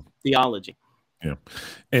Baptist theology. Yeah.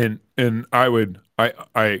 And I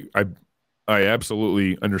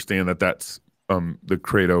absolutely understand that that's the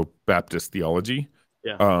Credo Baptist theology.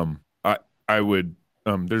 Yeah. I would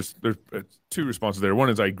there's 2 responses there.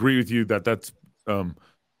 One is I agree with you that that's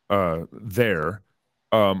there,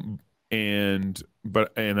 and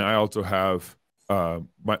I also have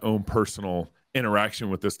my own personal interaction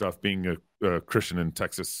with this stuff, being a Christian in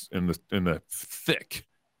Texas, in the thick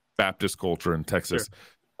Baptist culture in Texas,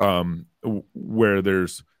 where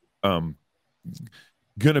there's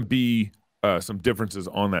gonna be some differences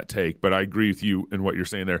on that take, but I agree with you in what you're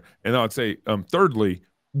saying there. And I would say, thirdly,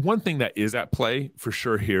 one thing that is at play for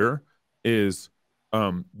sure here is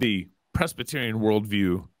the Presbyterian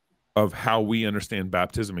worldview of how we understand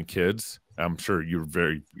baptism in kids. I'm sure you're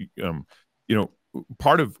very,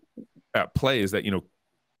 part of at play is that,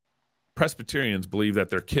 Presbyterians believe that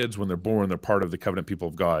their kids, when they're born, they're part of the covenant people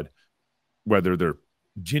of God, whether they're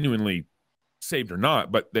genuinely saved or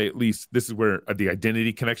not, but they, at least this is where the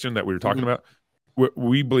identity connection that we were talking about,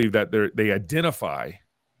 we believe that they identify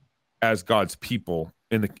as God's people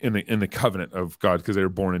in the covenant of God, because they were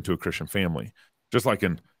born into a Christian family. Just like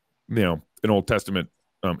an Old Testament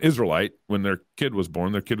Israelite, when their kid was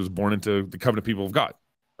born into the covenant people of God.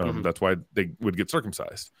 That's why they would get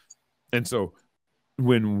circumcised. And so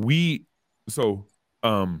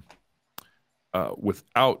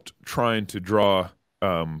without trying to draw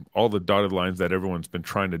all the dotted lines that everyone's been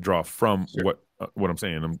trying to draw from what I'm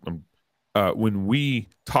saying, when we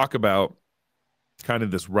talk about kind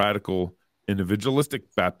of this radical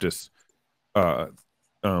individualistic Baptist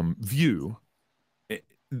view,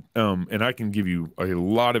 and I can give you a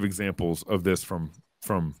lot of examples of this from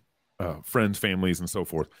friends, families, and so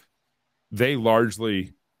forth. They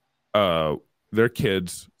largely, their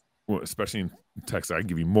kids, especially in Texas, I can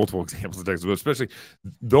give you multiple examples of Texas, but especially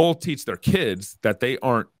they'll teach their kids that they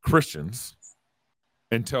aren't Christians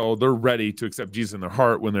until they're ready to accept Jesus in their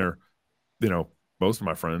heart. When they're, most of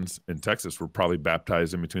my friends in Texas were probably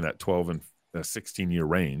baptized in between that 12 and 16-year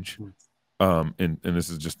range. And this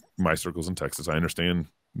is just my circles in Texas. I understand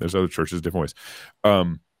there's other churches different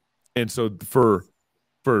ways. And so for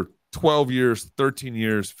 12 years, 13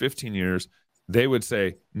 years, 15 years, they would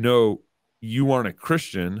say, no, you aren't a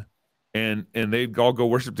Christian. And they'd all go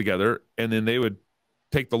worship together. And then they would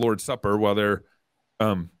take the Lord's Supper while their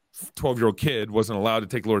 12-year-old kid wasn't allowed to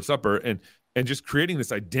take the Lord's Supper, and just creating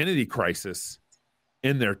this identity crisis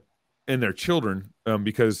in their children,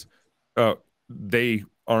 because they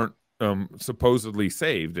aren't supposedly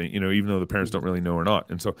saved, even though the parents don't really know or not.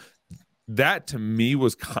 And so that to me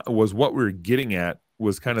was what we were getting at,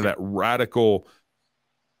 was kind of that radical.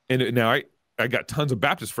 And now I got tons of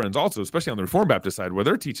Baptist friends also, especially on the Reformed Baptist side, where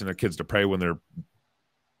they're teaching their kids to pray when they're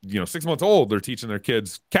 6 months old. They're teaching their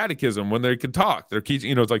kids catechism when they can talk. They're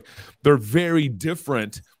teaching, it's like they're very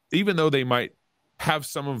different, even though they might have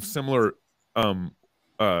some of similar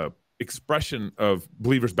expression of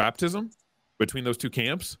believers' baptism between those two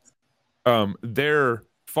camps. They're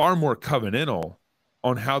far more covenantal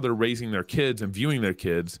on how they're raising their kids and viewing their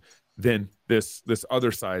kids than this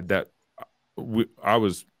other side that I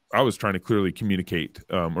was trying to clearly communicate,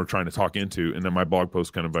 or trying to talk into, and then my blog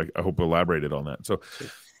post kind of, I hope, elaborated on that. So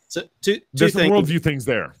there's some worldview things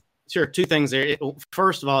there. Sure, 2 things there.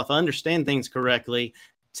 First of all, if I understand things correctly,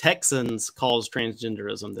 Texans cause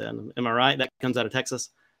transgenderism. Then, am I right? That comes out of Texas.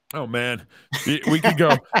 Oh man, we could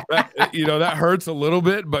go. That hurts a little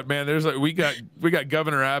bit, but man, we got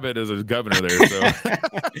Governor Abbott as a governor there. So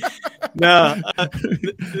no,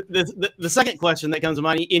 the second question that comes to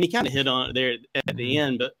mind, and he kind of hit on it there at the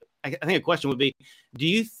end, but I think a question would be: do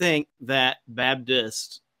you think that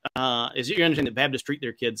Baptists, is it your understanding that Baptists treat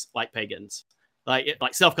their kids like pagans, like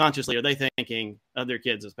self-consciously? Are they thinking of their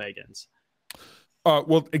kids as pagans?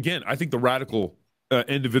 Well, again, I think the radical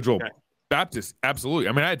individual. Okay. Baptists, absolutely.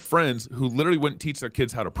 I mean, I had friends who literally wouldn't teach their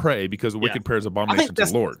kids how to pray because of wicked prayers, abomination to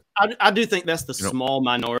the Lord. I do think that's the small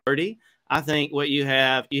minority. I think what you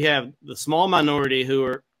have the small minority who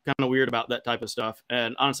are kind of weird about that type of stuff.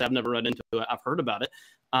 And honestly, I've never run into it. I've heard about it,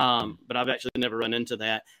 but I've actually never run into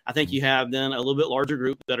that. I think you have then a little bit larger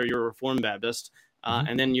group that are your Reformed Baptists.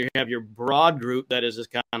 And then you have your broad group that is just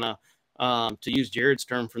kind of, to use Jared's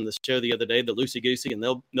term from the show the other day, the loosey-goosey, and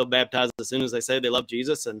they'll baptize as soon as they say they love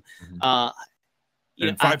Jesus. And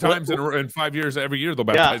and 5 times in 5 years, every year they'll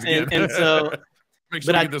baptize again. And so, make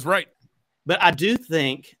sure we get this right. But I do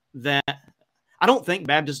think that I don't think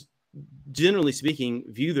Baptists, generally speaking,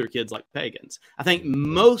 view their kids like pagans. I think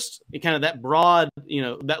most kind of that broad,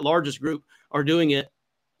 that largest group are doing it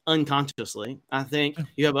unconsciously. I think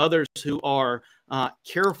you have others who are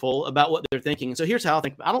careful about what they're thinking. So here's how I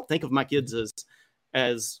think. I don't think of my kids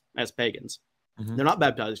as pagans. They're not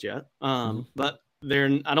baptized yet, but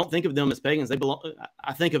I don't think of them as pagans.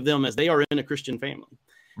 I think of them as they are in a Christian family,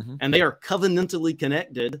 and they are covenantally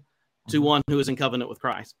connected to one who is in covenant with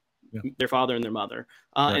Christ, their father and their mother.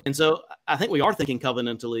 Right. And so I think we are thinking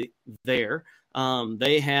covenantally there.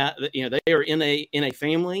 They are in a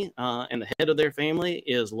family, and the head of their family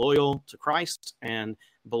is loyal to Christ and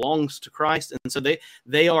belongs to Christ. And so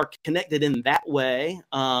they are connected in that way.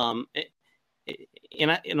 And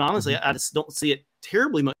honestly, I just don't see it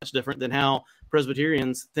terribly much different than how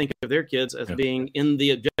Presbyterians think of their kids as being in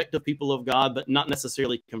the objective people of God, but not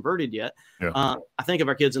necessarily converted yet. I think of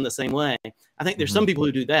our kids in the same way. I think there's some people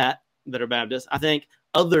who do that are Baptists. I think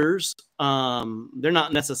others, they're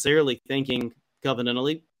not necessarily thinking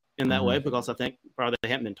covenantally in that way, because I think probably they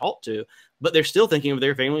haven't been taught to, but they're still thinking of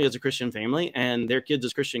their family as a Christian family and their kids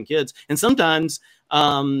as Christian kids. And sometimes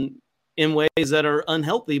in ways that are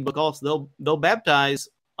unhealthy, because they'll baptize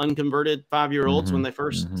unconverted 5-year-olds when they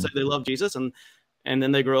first say they love Jesus, and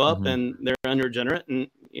then they grow up and they're unregenerate, and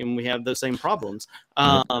we have those same problems.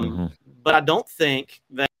 But I don't think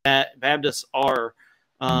that Baptists are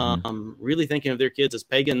really thinking of their kids as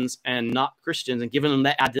pagans and not Christians, and giving them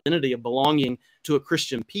that identity of belonging to a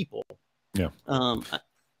Christian people. So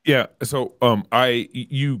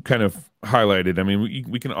you kind of highlighted, I mean,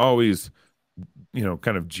 we can always,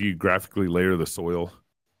 kind of geographically layer the soil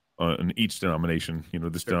in each denomination,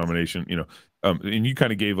 this denomination, and you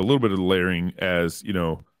kind of gave a little bit of the layering as,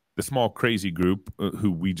 the small crazy group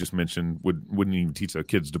who we just mentioned wouldn't even teach their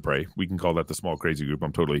kids to pray. We can call that the small crazy group.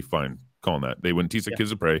 I'm totally fine calling that. They wouldn't teach their kids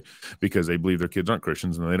to pray because they believe their kids aren't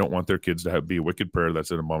Christians, and they don't want their kids to be a wicked prayer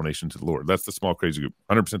that's an abomination to the Lord. That's the small crazy group,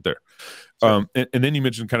 100% there. Sure. And then you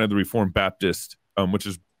mentioned kind of the Reformed Baptist, which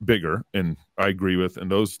is bigger, and I agree with.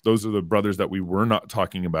 And those are the brothers that we were not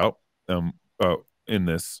talking about in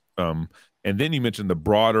this. And then you mentioned the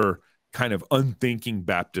broader kind of unthinking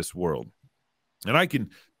Baptist world. And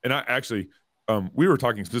I actually, we were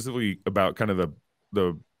talking specifically about kind of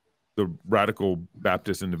the radical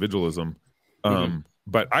Baptist individualism,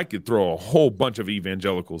 but I could throw a whole bunch of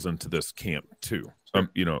evangelicals into this camp too.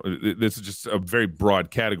 This is just a very broad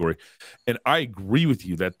category, and I agree with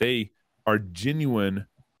you that they are genuine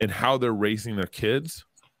in how they're raising their kids,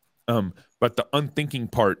 but the unthinking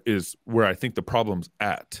part is where I think the problem's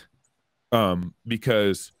at,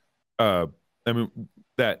 because that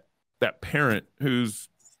parent who's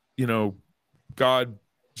God,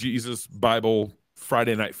 Jesus, Bible,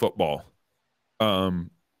 Friday night football.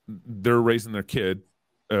 They're raising their kid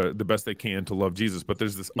the best they can to love Jesus, but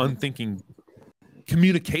there's this unthinking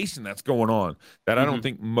communication that's going on that I don't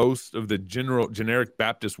think most of the generic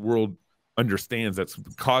Baptist world understands. That's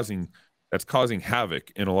causing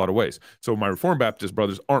havoc in a lot of ways. So my Reformed Baptist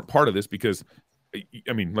brothers aren't part of this because,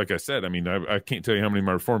 I mean, like I said, I can't tell you how many of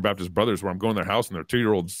my Reformed Baptist brothers where I'm going to their house and their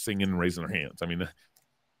 2-year-olds singing and raising their hands. I mean,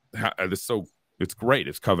 it's great.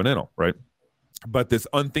 It's covenantal, right? But this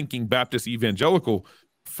unthinking Baptist evangelical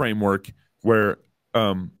framework where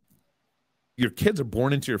your kids are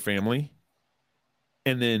born into your family,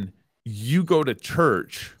 and then you go to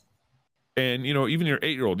church, and even your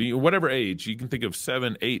 8-year-old, whatever age, you can think of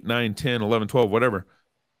 7, 8, 9, 10, 11, 12, whatever.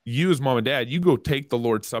 You as mom and dad, you go take the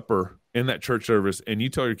Lord's Supper in that church service, and you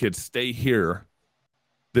tell your kids, stay here.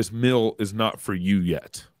 This meal is not for you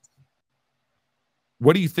yet.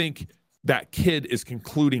 What do you think that kid is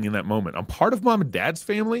concluding in that moment? I'm part of mom and dad's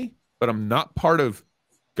family, but I'm not part of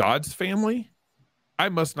God's family. I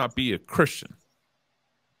must not be a Christian.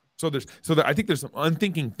 So I think there's some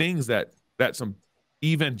unthinking things that some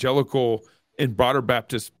evangelical and broader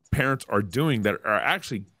Baptist parents are doing that are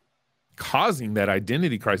actually causing that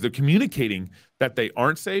identity crisis. They're communicating that they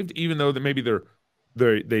aren't saved, even though that maybe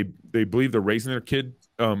they believe they're raising their kid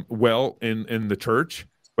well in the church,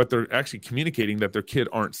 but they're actually communicating that their kid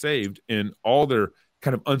aren't saved in all their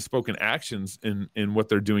kind of unspoken actions in what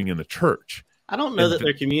they're doing in the church. I don't know that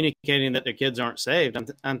they're communicating that their kids aren't saved.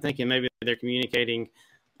 I'm thinking maybe they're communicating,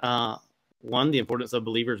 one, the importance of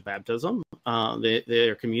believers' baptism.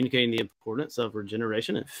 They're communicating the importance of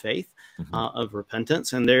regeneration and faith, of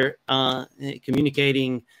repentance, and they're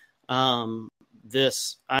communicating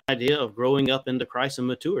this idea of growing up into Christ and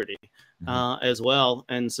maturity as well.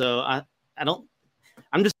 And so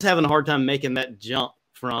I'm just having a hard time making that jump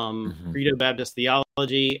from Credo Baptist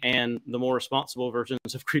theology and the more responsible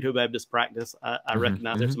versions of Credo Baptist practice. I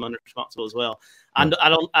recognize there's some unresponsible as well.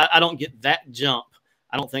 I don't get that jump.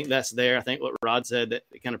 I don't think that's there. I think what Rod said, that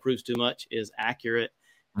it kind of proves too much, is accurate.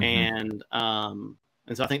 And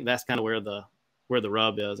so I think that's kind of where the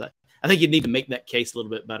rub is. I think you need to make that case a little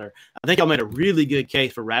bit better. I think I made a really good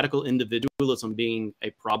case for radical individualism being a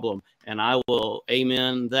problem, and I will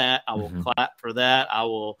amen that. I will clap for that. I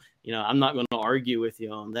will, I'm not going to argue with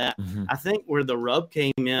you on that. I think where the rub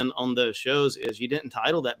came in on those shows is you didn't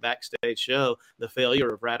title that backstage show "The Failure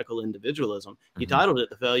of Radical Individualism." You titled it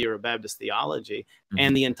 "The Failure of Baptist Theology,"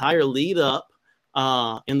 and the entire lead up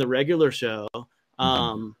in the regular show,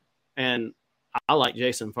 and I like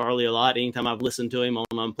Jason Farley a lot. Anytime I've listened to him on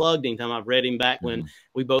Unplugged, anytime I've read him back when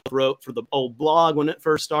we both wrote for the old blog when it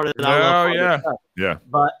first started. But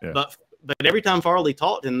every time Farley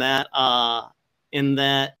talked in that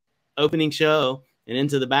opening show and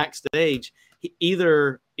into the backstage, he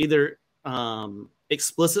either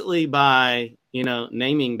explicitly by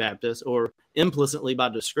naming Baptist or implicitly by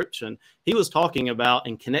description, he was talking about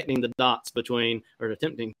and connecting the dots between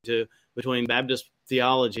Baptist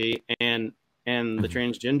theology and the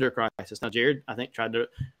transgender crisis. Now, Jared, I think, tried to,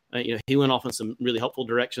 he went off in some really helpful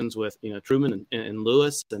directions with, Truman and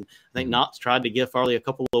Lewis. And I think Knox tried to give Farley a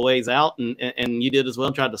couple of ways out, and you did as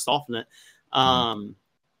well, tried to soften it.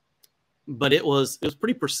 But it was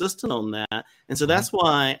pretty persistent on that. And so that's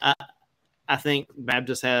why I think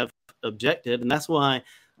Baptists have objected. And that's why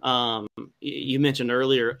you mentioned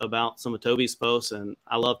earlier about some of Toby's posts, and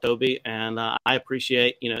I love Toby, and I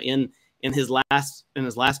appreciate, in his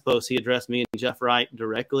last post, he addressed me and Jeff Wright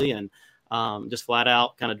directly, and just flat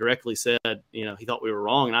out kind of directly said, he thought we were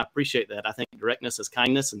wrong. And I appreciate that. I think directness is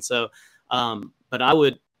kindness. And so, but I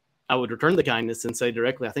would return the kindness and say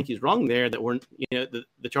directly, I think he's wrong there, that we're,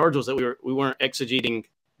 the charge was that we weren't exegeting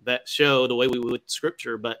that show the way we would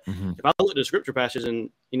scripture. But if I looked at the scripture passage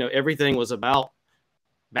and, everything was about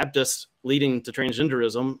Baptists leading to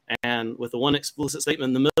transgenderism, and with the one explicit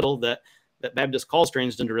statement in the middle that Baptist calls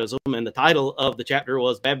transgenderism, and the title of the chapter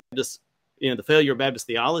was Baptist, the failure of Baptist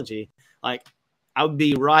theology. Like, I would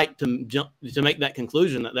be right to make that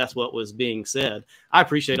conclusion that that's what was being said. I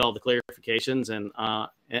appreciate all the clarifications and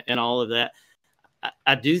all of that.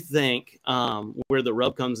 I do think where the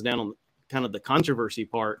rub comes down on kind of the controversy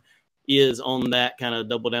part is on that kind of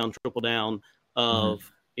double down, triple down of,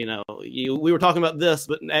 we were talking about this,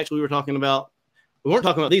 but actually we weren't talking about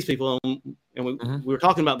these people, and we were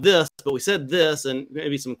talking about this, but we said this, and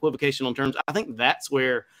maybe some equivocation on terms. I think that's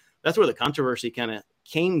where the controversy kind of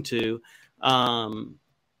came to.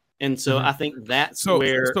 And so I think that's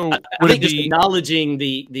where I think just acknowledging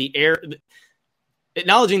the error,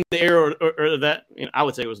 or that, I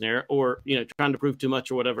would say it was an error, or, trying to prove too much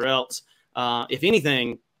or whatever else. If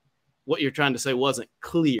anything, what you're trying to say wasn't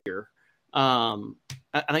clear.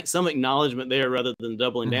 I think some acknowledgement there rather than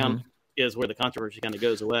doubling down is where the controversy kind of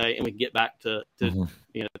goes away, and we can get back to doing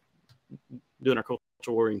our cultural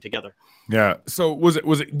warring together. Yeah. So was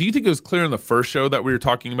it, do you think it was clear in the first show that we were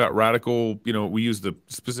talking about radical, we used the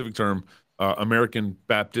specific term, American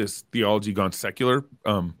Baptist theology gone secular?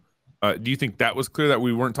 Do you think that was clear that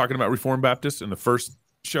we weren't talking about Reformed Baptists in the first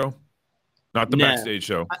show? Not the backstage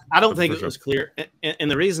show. I don't think it was clear.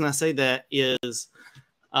 And the reason I say that is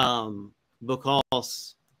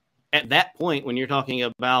because at that point, when you're talking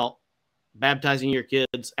about baptizing your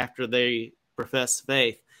kids after they profess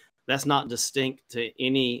faith, that's not distinct to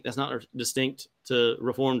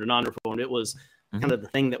Reformed or non-Reformed. It was kind of the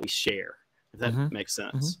thing that we share, if that makes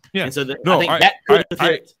sense. Yeah. And so I think that could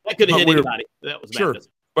have hit anybody. That was sure.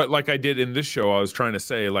 baptism. But like I did in this show, I was trying to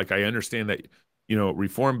say, like, I understand that,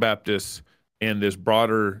 Reformed Baptists and this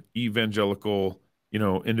broader evangelical,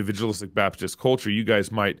 individualistic Baptist culture, you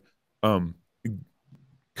guys might, the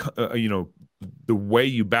way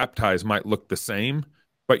you baptize might look the same,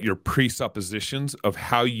 but your presuppositions of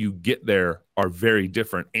how you get there are very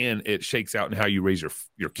different, and it shakes out in how you raise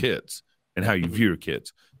your kids and how you view your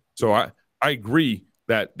kids. So I agree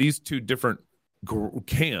that these two different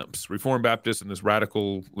camps, Reformed Baptist and this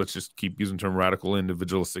radical, let's just keep using the term radical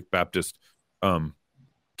individualistic Baptist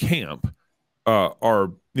camp,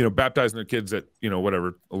 are baptizing their kids at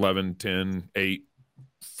 11, 10, 8,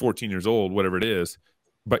 14 years old, whatever it is.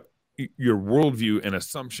 But your worldview and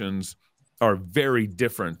assumptions are very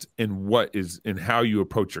different in how you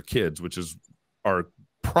approach your kids, which is our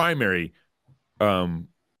primary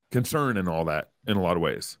concern and all that in a lot of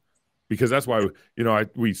ways, because that's why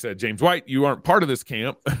we said, James White, you aren't part of this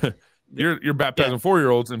camp. you're baptizing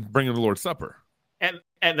 4-year-olds and bringing the Lord's Supper. At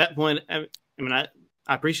that point, I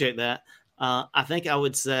appreciate that. I think I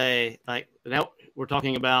would say, like, now we're not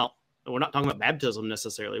talking about baptism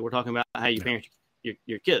necessarily. We're talking about how you parent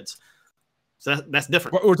your kids. So that's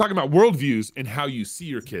different. We're talking about worldviews and how you see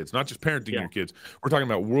your kids, not just parenting your kids. We're talking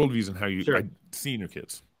about worldviews and how you see your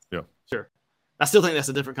kids. Yeah, sure. I still think that's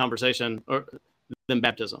a different conversation than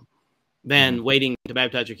baptism, than waiting to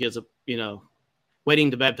baptize your kids.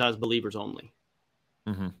 Waiting to baptize believers only.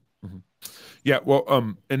 Mm-hmm. Mm-hmm. Yeah,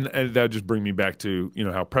 well, and that just bring me back to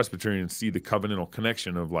how Presbyterians see the covenantal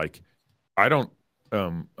connection of, like, I don't,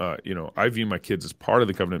 I view my kids as part of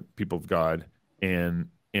the covenant people of God, and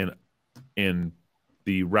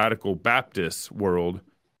the radical Baptist world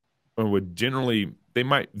they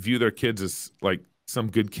might view their kids as like some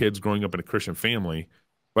good kids growing up in a Christian family,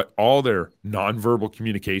 but all their nonverbal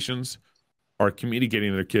communications are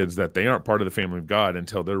communicating to their kids that they aren't part of the family of God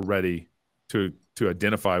until they're ready to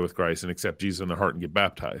identify with Christ and accept Jesus in their heart and get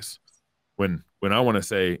baptized. When I want to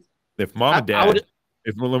say, if mom and dad,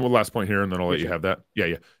 one last point here, and then I'll let you have that.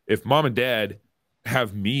 Yeah. If mom and dad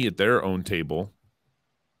have me at their own table,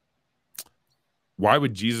 why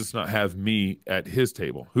would Jesus not have me at his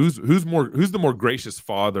table? Who's the more gracious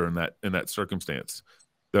father in that circumstance?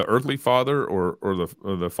 The earthly father or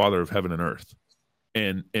the father of heaven and earth?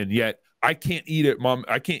 And yet I can't eat at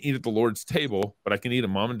the Lord's table, but I can eat at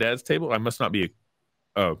mom and dad's table. I must not be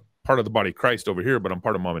a part of the body of Christ over here, but I'm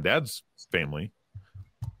part of mom and dad's family.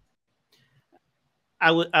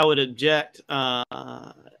 I would object.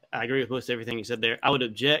 I agree with most everything you said there. I would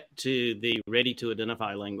object to the ready to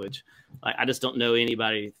identify language. I just don't know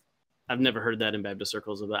anybody. I've never heard that in Baptist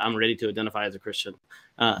circles about I'm ready to identify as a Christian.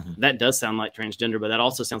 That does sound like transgender, but that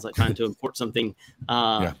also sounds like trying to import something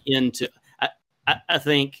into. I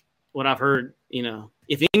think what I've heard,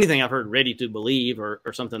 if anything, I've heard ready to believe or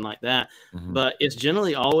something like that. Mm-hmm. But it's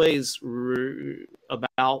generally always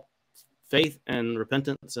about faith and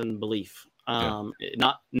repentance and belief.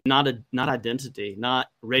 Not identity, not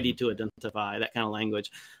ready to identify, that kind of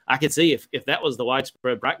language. I could see if that was the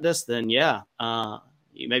widespread practice, then maybe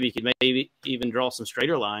you could even draw some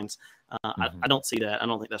straighter lines. I don't see that. I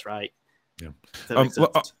don't think that's right.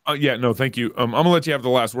 Yeah. No, thank you. I'm gonna let you have the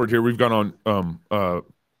last word here. We've gone on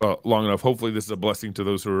long enough. Hopefully this is a blessing to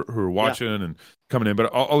those who are watching and coming in, but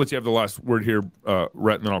I'll let you have the last word here,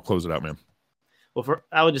 Rhett, and then I'll close it out, man. Well,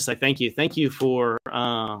 I would just say thank you for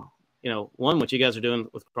what you guys are doing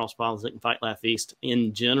with Cross Politics and Fight Laugh Feast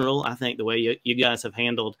in general. I think the way you guys have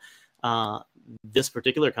handled this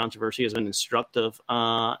particular controversy has been instructive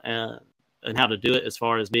and how to do it as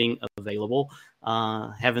far as being available,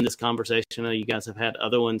 having this conversation. I know you guys have had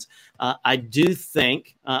other ones. I do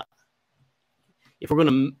think if we're going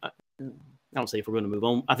to, I don't say if we're going to move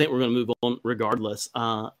on, I think we're going to move on regardless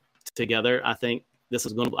together. I think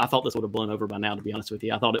I thought this would have blown over by now, to be honest with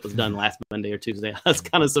you. I thought it was done last Monday or Tuesday. I was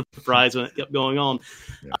kind of surprised when it kept going on.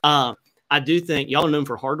 Yeah. I do think y'all are known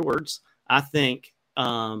for hard words. I think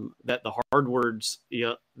that the hard words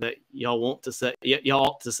that y'all ought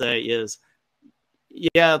to say is,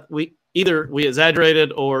 we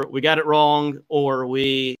exaggerated, or we got it wrong, or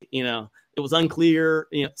it was unclear,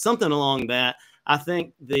 something along that. I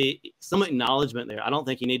think some acknowledgement there. I don't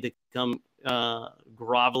think you need to come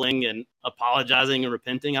groveling and apologizing and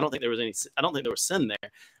repenting. I don't think there was sin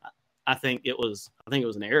there. I think it was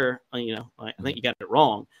an error. I think you got it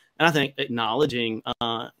wrong. And I think acknowledging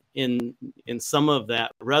in some of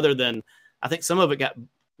that, rather than, I think some of it got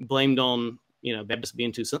blamed on, Baptists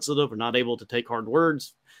being too sensitive or not able to take hard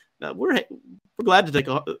words. We're glad to take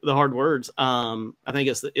the hard words. I think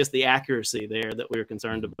it's the accuracy there that we're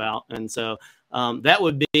concerned about. And so that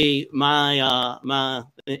would be my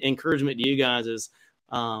encouragement to you guys is,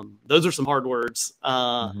 those are some hard words.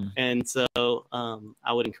 And so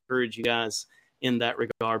I would encourage you guys in that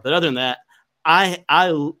regard. But other than that, I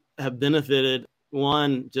have benefited,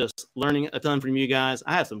 just learning a ton from you guys.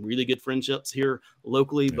 I have some really good friendships here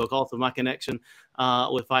locally, because of my connection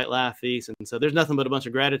with Fight Laugh Feast. And so there's nothing but a bunch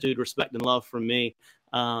of gratitude, respect, and love from me.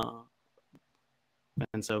 And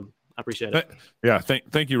so I appreciate it. Yeah.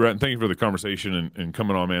 Thank you, Rhett. And thank you for the conversation and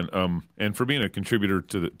coming on, man. And for being a contributor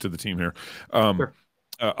to the team here. Sure.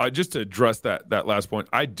 Just to address that last point,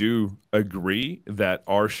 I do agree that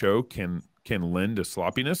our show can lend to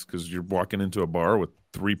sloppiness, because you're walking into a bar with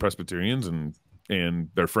 3 Presbyterians and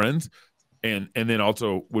their friends, And then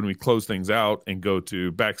also when we close things out and go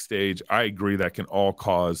to backstage, I agree that can all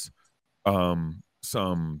cause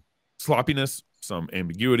some sloppiness, some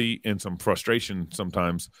ambiguity, and some frustration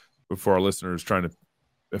sometimes for our listeners trying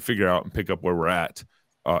to figure out and pick up where we're at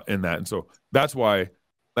in that. And so that's why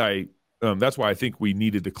I think we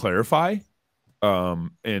needed to clarify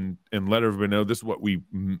and let everybody know this is what we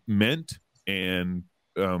meant. And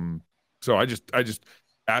so I just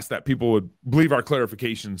ask that people would believe our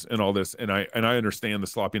clarifications and all this. And I understand the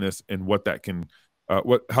sloppiness and what that can,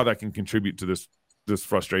 how that can contribute to this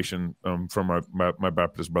frustration from my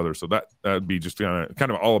Baptist brother. So that'd be just kind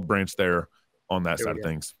of olive branch there on that side of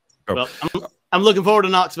things. So, well, I'm looking forward to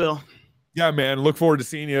Knoxville. Yeah, man. Look forward to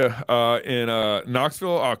seeing you in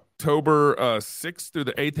Knoxville, October 6th through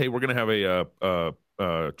the 8th. Hey, we're going to have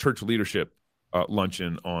a church leadership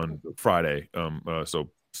luncheon on Friday.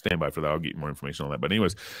 So stand by for that. I'll get you more information on that. But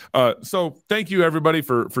anyways, so thank you, everybody,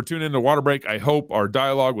 for tuning in to Water Break. I hope our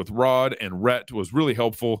dialogue with Rod and Rhett was really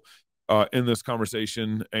helpful in this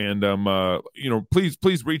conversation. And,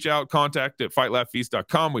 please reach out, contact at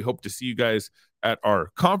fightlaughfeast.com. We hope to see you guys at our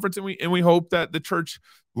conference. And we hope that the church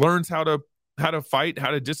learns how to fight, how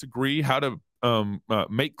to disagree, how to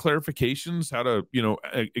make clarifications, how to,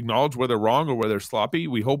 acknowledge where they're wrong or where they're sloppy.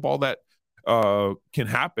 We hope all that can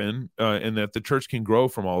happen and that the church can grow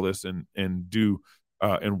from all this and do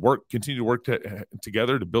and continue to work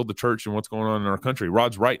together to build the church and what's going on in our country.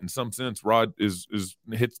 Rod's right in some sense. Rod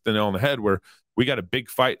hits the nail on the head where we got a big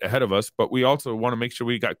fight ahead of us, but we also want to make sure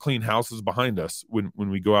we got clean houses behind us when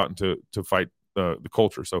we go out and to fight the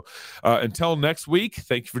culture. So until next week,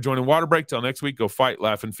 thank you for joining Water Break. Till next week, go fight,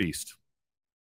 laugh, and feast.